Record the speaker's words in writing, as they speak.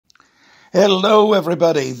Hello,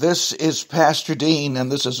 everybody. This is Pastor Dean, and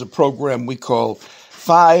this is a program we call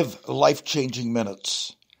 5 Life-Changing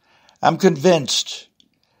Minutes. I'm convinced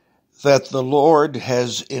that the Lord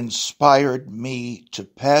has inspired me to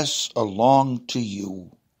pass along to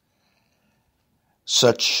you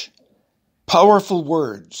such powerful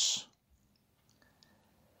words,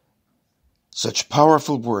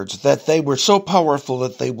 that they were so powerful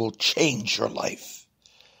that they will change your life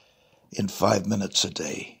in 5 minutes a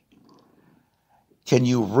day. Can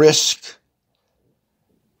you risk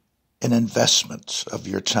an investment of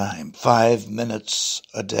your time, 5 minutes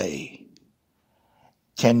a day?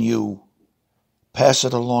 Can you pass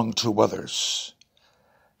it along to others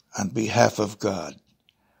on behalf of God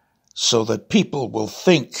so that people will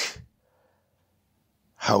think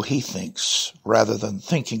how He thinks rather than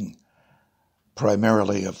thinking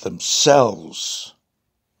primarily of themselves?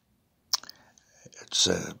 It's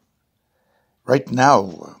right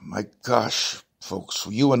now, my gosh, folks,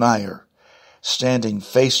 you and I are standing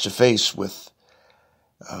face to face with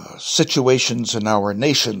situations in our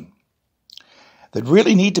nation that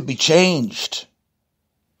really need to be changed.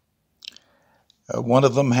 One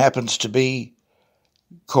of them happens to be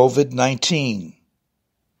COVID-19.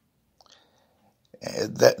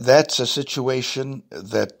 That's a situation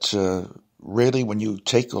that really, when you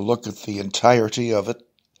take a look at the entirety of it,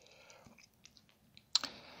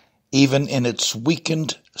 even in its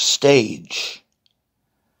weakened stage,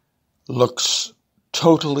 looks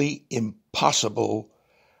totally impossible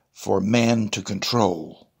for man to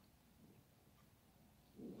control.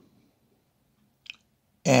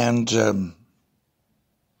 But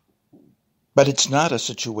it's not a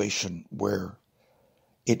situation where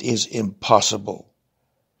it is impossible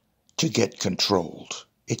to get controlled.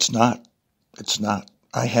 It's not.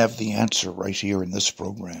 I have the answer right here in this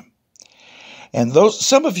program. And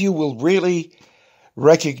some of you will really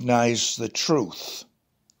recognize the truth.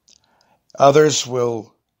 Others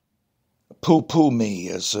will poo-poo me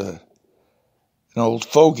as an old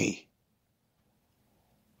fogey.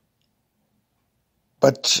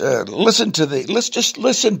 But let's just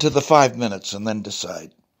listen to the 5 minutes and then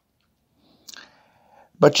decide.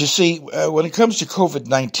 But you see, when it comes to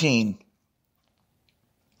COVID-19,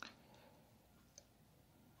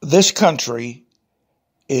 this country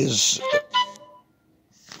is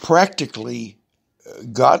practically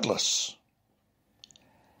godless.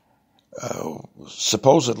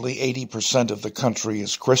 Supposedly 80% of the country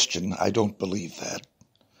is Christian. I don't believe that.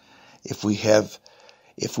 If we have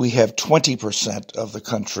 20% of the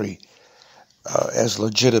country as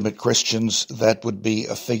legitimate Christians, that would be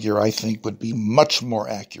a figure I think would be much more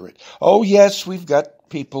accurate. Oh yes, we've got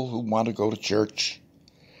people who want to go to church.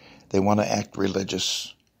 They want to act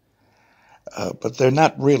religious. But they're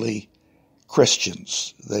not really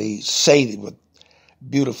Christians. They say with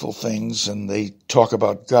beautiful things and they talk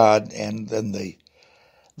about God, and then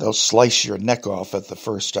they'll slice your neck off at the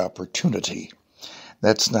first opportunity.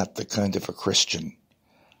 That's not the kind of a Christian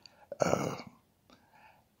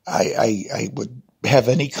I would have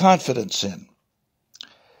any confidence in.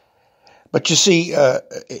 But you see,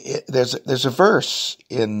 there's a verse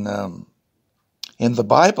in the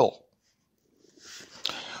Bible,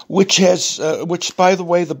 which by the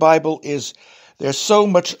way, the Bible there's so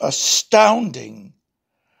much astounding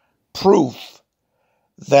proof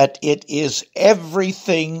that it is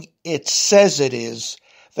everything it says it is,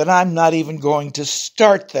 that I'm not even going to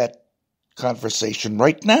start that conversation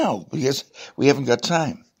right now because we haven't got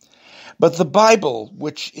time. But the Bible,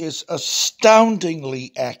 which is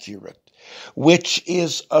astoundingly accurate, which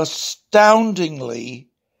is astoundingly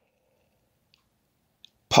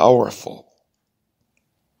powerful,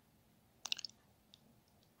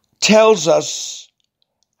 tells us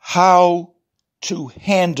how to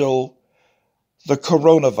handle the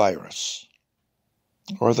coronavirus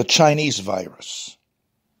or the Chinese virus.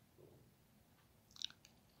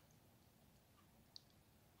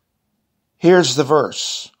 Here's the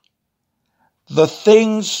verse. The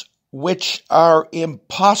things which are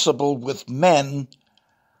impossible with men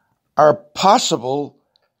are possible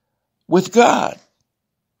with God.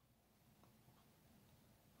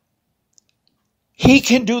 He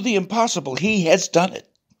can do the impossible. He has done it.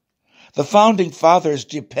 The founding fathers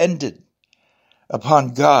depended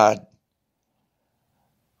upon God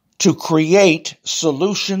to create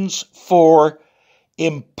solutions for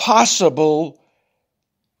impossible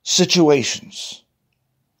situations.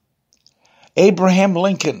 Abraham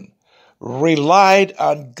Lincoln relied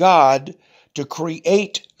on God to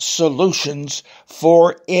create solutions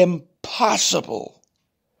for impossible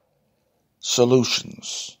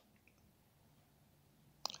solutions.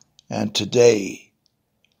 And today,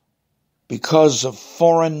 because of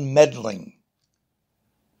foreign meddling.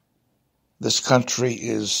 This country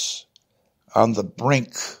is on the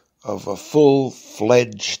brink of a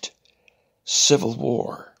full-fledged civil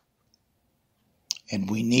war. And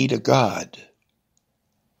we need a God.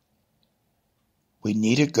 We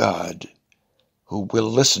need a God who will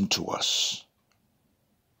listen to us.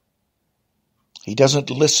 He doesn't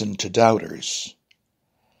listen to doubters.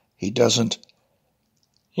 He doesn't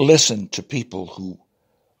listen to people who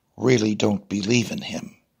really don't believe in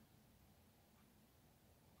him.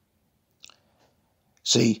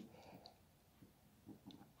 See,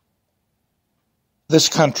 this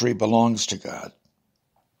country belongs to God.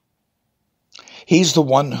 He's the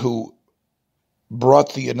one who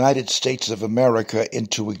brought the United States of America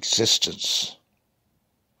into existence.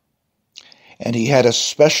 And he had a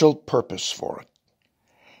special purpose for it.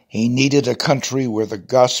 He needed a country where the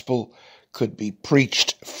gospel could be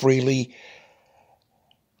preached freely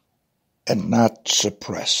and not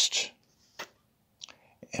suppressed.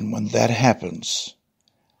 And when that happens,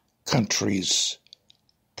 countries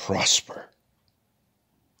prosper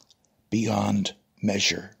beyond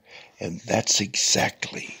measure. And that's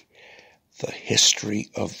exactly the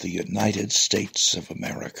history of the United States of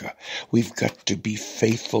America. We've got to be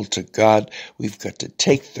faithful to God. We've got to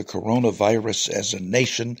take the coronavirus as a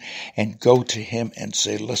nation and go to him and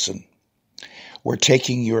say, listen, we're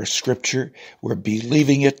taking your scripture, we're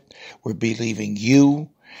believing it, we're believing you,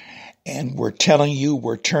 and we're telling you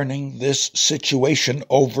we're turning this situation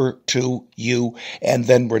over to you, and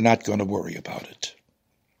then we're not going to worry about it.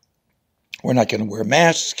 We're not going to wear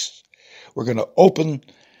masks. We're going to open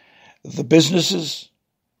the businesses.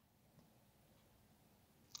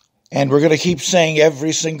 And we're going to keep saying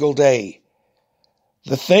every single day,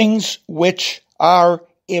 the things which are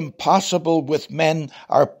impossible with men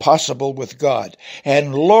are possible with God.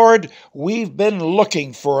 And Lord, we've been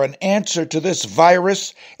looking for an answer to this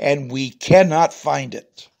virus, and we cannot find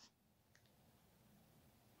it.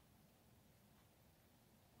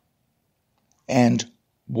 And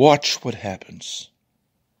watch what happens.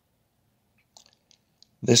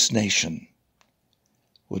 This nation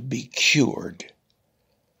would be cured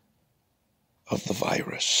of the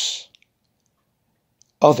virus.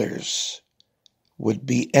 Others would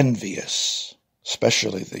be envious,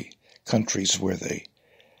 especially the countries where they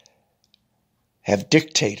have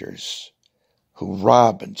dictators who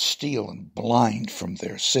rob and steal and blind from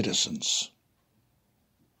their citizens.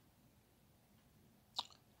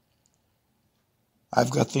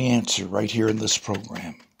 I've got the answer right here in this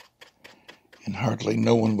program, and hardly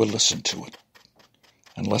no one will listen to it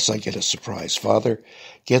unless I get a surprise. Father,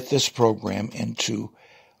 get this program into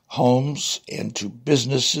homes, into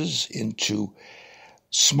businesses, into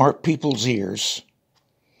smart people's ears,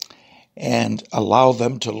 and allow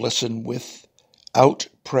them to listen without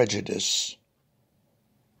prejudice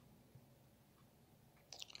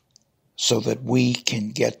so that we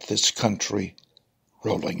can get this country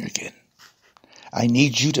rolling again. I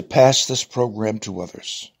need you to pass this program to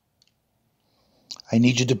others. I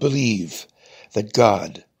need you to believe that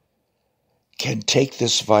God can take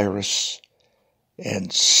this virus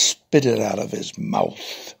and spit it out of his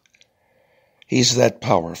mouth. He's that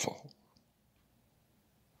powerful.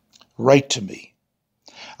 Write to me.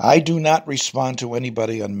 I do not respond to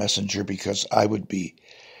anybody on Messenger because I would be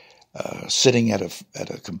sitting at a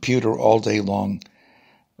computer all day long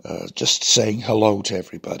just saying hello to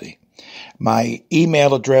everybody. My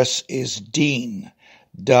email address is dean.pepin,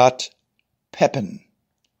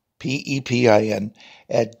 P-E-P-I-N,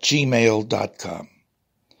 @gmail.com.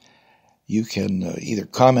 You can either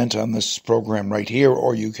comment on this program right here,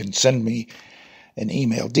 or you can send me an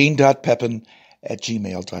email,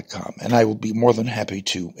 dean.pepin@gmail.com, and I will be more than happy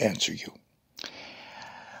to answer you.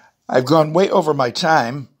 I've gone way over my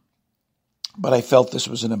time, but I felt this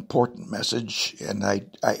was an important message, and I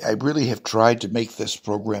really have tried to make this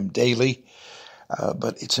program daily,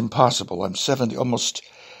 but it's impossible. I'm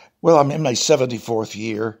I'm in my 74th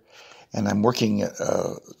year, and I'm working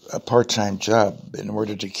a part-time job in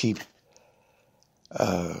order to keep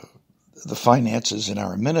the finances in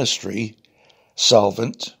our ministry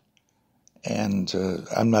solvent. And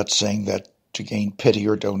I'm not saying that to gain pity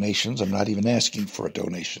or donations. I'm not even asking for a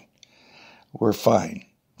donation. We're fine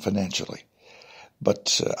financially.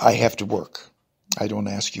 But I have to work. I don't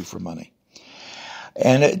ask you for money.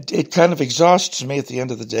 And it kind of exhausts me at the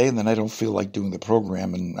end of the day, and then I don't feel like doing the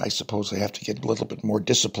program, and I suppose I have to get a little bit more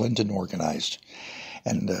disciplined and organized.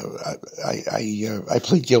 And I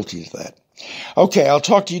plead guilty to that. Okay, I'll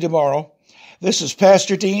talk to you tomorrow. This is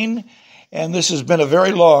Pastor Dean, and this has been a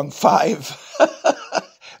very long 5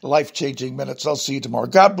 life-changing minutes. I'll see you tomorrow.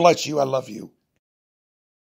 God bless you. I love you.